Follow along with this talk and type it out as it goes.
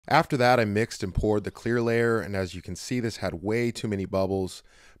After that, I mixed and poured the clear layer, and as you can see, this had way too many bubbles,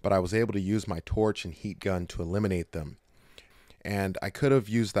 but I was able to use my torch and heat gun to eliminate them. And I could have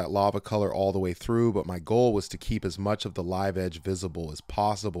used that lava color all the way through, but my goal was to keep as much of the live edge visible as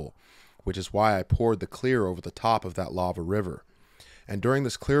possible, which is why I poured the clear over the top of that lava river. And during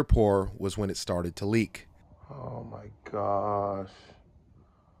this clear pour was when it started to leak. Oh my gosh.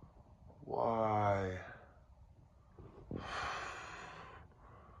 Why?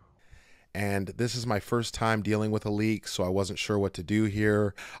 And this is my first time dealing with a leak, so I wasn't sure what to do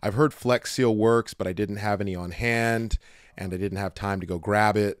here. I've heard Flex Seal works, but I didn't have any on hand, and I didn't have time to go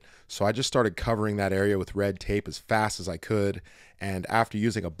grab it. So I just started covering that area with red tape as fast as I could. And after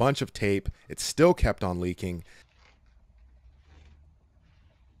using a bunch of tape, it still kept on leaking.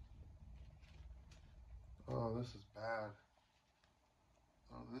 Oh, this is bad.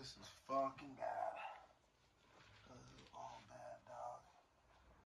 Oh, this is fucking